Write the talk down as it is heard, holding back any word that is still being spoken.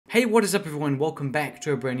Hey, what is up everyone? Welcome back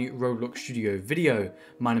to a brand new Roblox Studio video.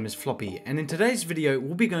 My name is Floppy, and in today's video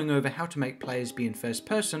we'll be going over how to make players be in first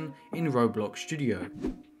person in Roblox Studio.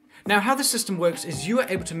 Now, how the system works is you are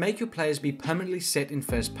able to make your players be permanently set in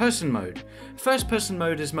first person mode. First person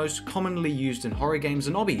mode is most commonly used in horror games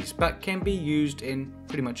and obbies, but can be used in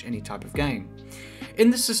pretty much any type of game.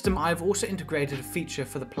 In the system, I've also integrated a feature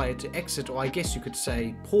for the player to exit, or I guess you could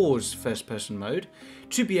say pause first person mode,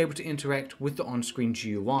 to be able to interact with the on-screen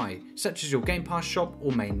GUI, such as your gamepass shop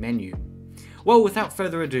or main menu. Well, without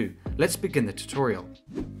further ado, let's begin the tutorial.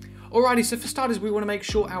 Alrighty, so for starters we want to make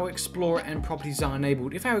sure our Explorer and properties are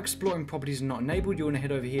enabled. If our exploring properties are not enabled, you want to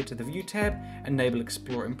head over here to the View tab, enable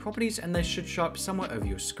exploring properties, and they should show up somewhere over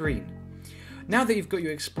your screen. Now that you've got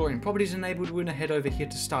your exploring properties enabled, we're going to head over here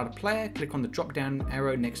to Starter Player, click on the drop down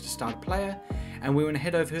arrow next to Starter Player, and we want to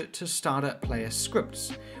head over to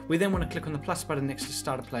StarterPlayerScripts. We then want to click on the plus button next to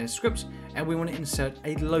StarterPlayerScripts, and we want to insert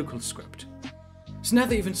a local script. So now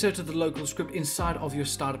that you've inserted the local script inside of your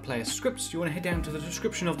StarterPlayerScripts, you want to head down to the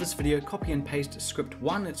description of this video, copy and paste script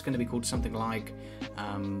 1. It's going to be called something like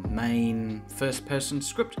main first person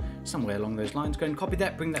script, somewhere along those lines. Go and copy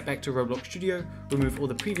that, bring that back to Roblox Studio, remove all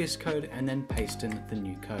the previous code, and then paste in the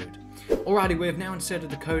new code. Alrighty, we have now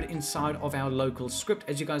inserted the code inside of our local script.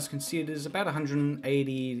 As you guys can see, it is about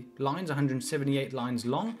 180 lines, 178 lines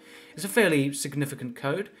long. It's a fairly significant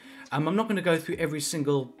code. I'm not going to go through every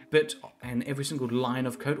single bit and every single line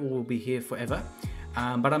of code, or we'll be here forever.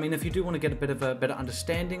 But I mean, if you do want to get a bit of a better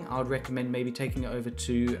understanding, I would recommend maybe taking it over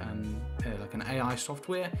to like an AI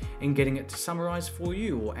software and getting it to summarize for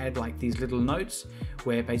you, or add like these little notes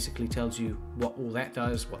where it basically tells you what all that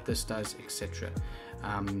does, what this does, etc.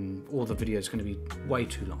 Or the video is going to be way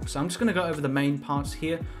too long. So I'm just going to go over the main parts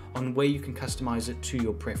here on where you can customize it to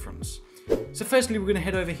your preference. So firstly, we're going to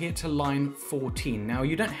head over here to line 14. Now,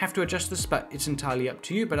 you don't have to adjust this, but it's entirely up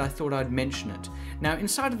to you, but I thought I'd mention it. Now,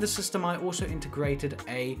 inside of the system, I also integrated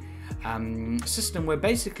a system where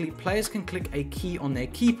basically players can click a key on their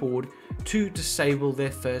keyboard to disable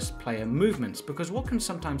their first player movements, because what can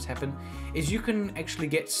sometimes happen is you can actually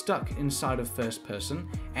get stuck inside of first person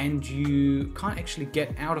and you can't actually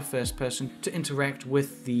get out of first person to interact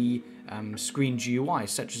with the screen GUI,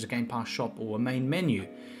 such as a Game Pass shop or a main menu.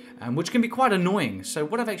 Which can be quite annoying. So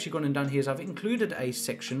what I've actually gone and done here is I've included a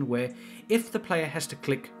section where if the player has to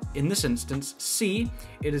click, in this instance, C,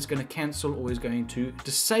 it is going to cancel or is going to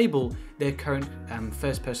disable their current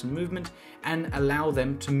first person movement and allow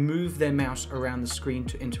them to move their mouse around the screen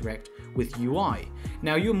to interact with UI.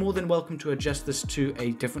 Now, you're more than welcome to adjust this to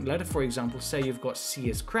a different letter. For example, say you've got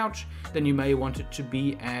C as crouch, then you may want it to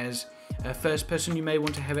be as first person. You may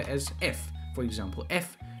want to have it as F, for example,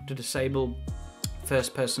 F to disable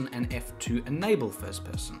first person and F to enable first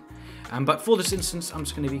person. But for this instance, I'm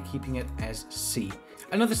just going to be keeping it as C.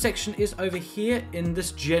 Another section is over here in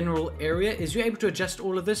this general area. Is you're able to adjust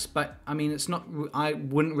all of this, but I mean, it's not, I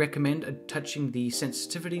wouldn't recommend touching the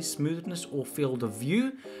sensitivity, smoothness, or field of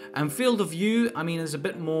view. Field of view, I mean, is a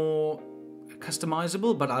bit more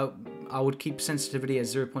customizable, but I would keep sensitivity at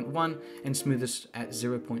 0.1 and smoothness at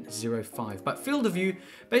 0.05. But field of view,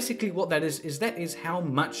 basically what that is how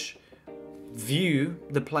much view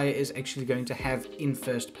the player is actually going to have in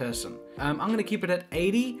first person. I'm going to keep it at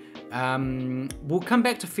 80. We'll come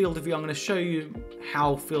back to field of view. I'm going to show you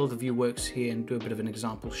how field of view works here and do a bit of an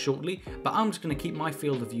example shortly, but I'm just going to keep my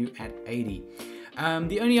field of view at 80.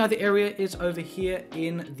 The only other area is over here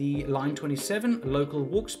in the line 27, local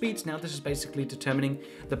walk speeds. Now, this is basically determining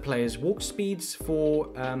the player's walk speeds for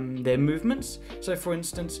their movements. So for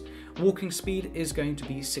instance, walking speed is going to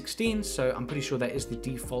be 16, so I'm pretty sure that is the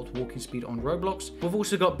default walking speed on Roblox. We've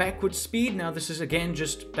also got backward speed. Now, this is again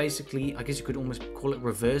just basically, I guess you could almost call it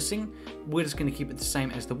reversing. We're just going to keep it the same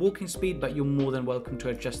as the walking speed, but you're more than welcome to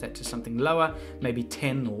adjust that to something lower, maybe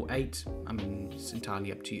 10 or 8. I mean, it's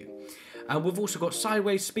entirely up to you. We've also got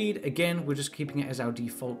sideways speed. Again, we're just keeping it as our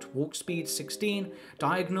default walk speed, 16.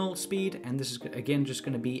 Diagonal speed, and this is again just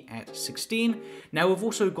going to be at 16. Now, we've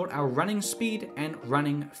also got our running speed and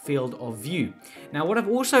running field of view. Now, what I've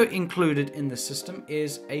also included in the system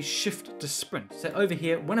is a shift to sprint. So over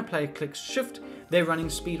here, when a player clicks shift, their running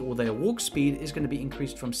speed or their walk speed is going to be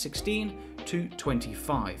increased from 16 to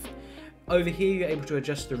 25. Over here, you're able to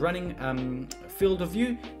adjust the running field of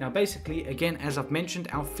view. Now, basically, again, as I've mentioned,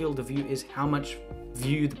 our field of view is how much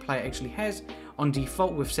view the player actually has. On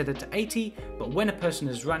default, we've set it to 80, but when a person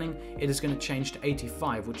is running, it is going to change to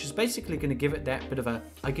 85, which is basically going to give it that bit of a,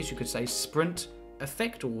 I guess you could say, sprint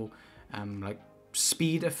effect, or like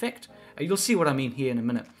speed effect. You'll see what I mean here in a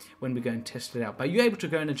minute when we go and test it out. But you're able to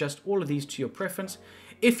go and adjust all of these to your preference.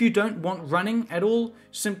 If you don't want running at all,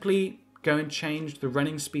 simply go and change the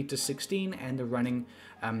running speed to 16 and the running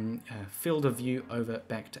field of view over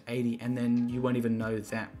back to 80, and then you won't even know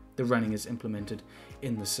that the running is implemented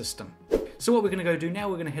in the system. So what we're going to go do now,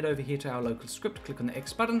 we're going to head over here to our local script, click on the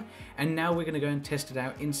X button, and now we're going to go and test it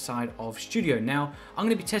out inside of Studio. Now, I'm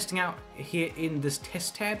going to be testing out here in this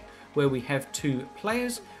test tab where we have 2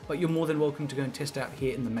 players, but you're more than welcome to go and test out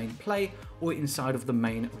here in the main play or inside of the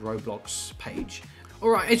main Roblox page.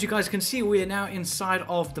 Alright, as you guys can see, we are now inside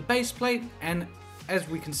of the base plate, and as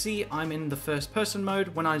we can see, I'm in the first person mode.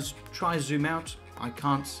 When I try zoom out, I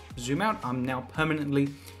can't zoom out. I'm now permanently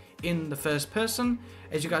in the first person.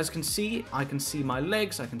 As you guys can see, I can see my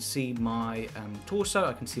legs, I can see my torso,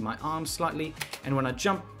 I can see my arms slightly, and when I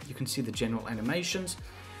jump, you can see the general animations.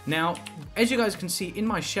 Now, as you guys can see, in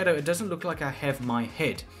my shadow, it doesn't look like I have my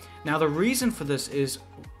head. Now, the reason for this is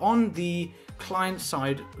on the client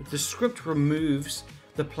side, the script removes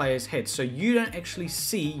the player's head, so you don't actually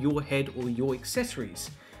see your head or your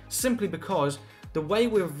accessories, simply because the way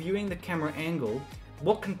we're viewing the camera angle,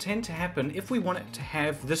 what can tend to happen if we want it to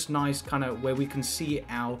have this nice kind of where we can see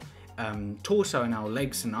our torso and our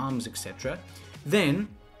legs and arms, etc., then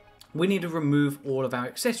we need to remove all of our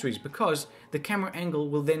accessories, because the camera angle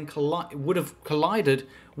will then would have collided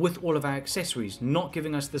with all of our accessories, not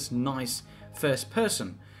giving us this nice first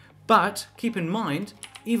person. But keep in mind,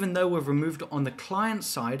 even though we've removed it on the client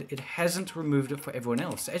side, it hasn't removed it for everyone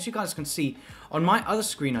else. As you guys can see, on my other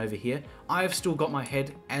screen over here, I have still got my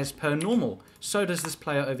head as per normal. So does this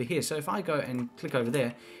player over here. So if I go and click over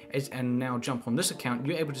there, and now jump on this account,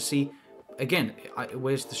 you're able to see, again,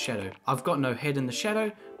 where's the shadow? I've got no head in the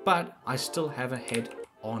shadow, but I still have a head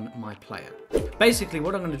on my player. Basically,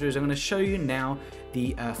 what I'm going to do is I'm going to show you now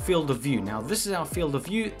the field of view. Now, this is our field of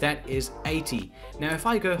view, that is 80. Now, if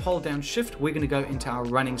I go hold down shift, we're going to go into our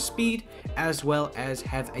running speed, as well as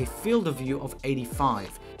have a field of view of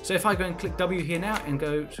 85. So if I go and click W here now and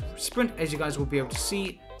go sprint, as you guys will be able to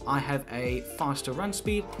see, I have a faster run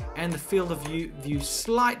speed, and the field of view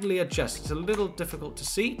slightly adjusts. It's a little difficult to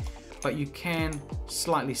see, but you can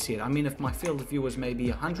slightly see it. I mean, if my field of view was maybe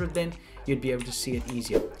 100, then you'd be able to see it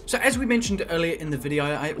easier. So as we mentioned earlier in the video,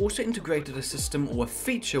 I also integrated a system or a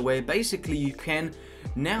feature where basically you can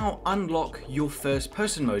now unlock your first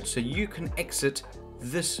person mode. So you can exit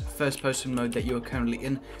this first person mode that you're currently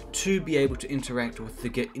in to be able to interact with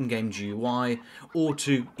the in-game GUI, or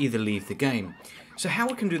to either leave the game. So how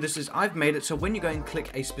we can do this is I've made it so when you go and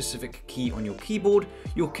click a specific key on your keyboard,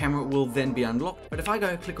 your camera will then be unlocked. But if I go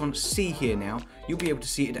and click on C here now, you'll be able to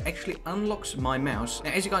see it actually unlocks my mouse.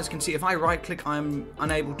 Now, as you guys can see, if I right click, I'm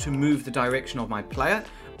unable to move the direction of my player,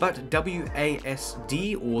 but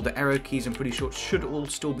WASD, or the arrow keys, I'm pretty sure, should all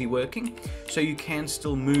still be working. So you can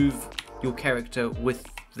still move your character with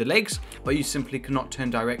the legs, but you simply cannot turn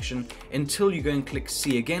direction until you go and click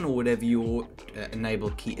C again, or whatever your enable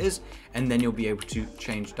key is, and then you'll be able to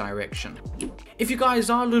change direction. If you guys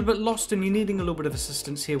are a little bit lost and you're needing a little bit of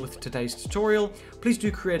assistance here with today's tutorial, please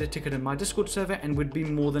do create a ticket in my Discord server and we'd be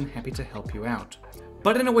more than happy to help you out.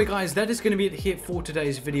 But anyway guys, that is going to be it here for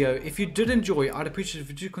today's video. If you did enjoy, I'd appreciate if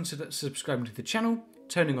you do consider subscribing to the channel,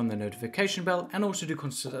 turning on the notification bell, and also do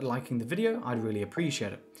consider liking the video. I'd really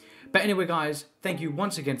appreciate it. But anyway guys, thank you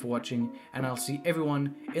once again for watching, and I'll see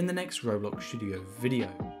everyone in the next Roblox Studio video.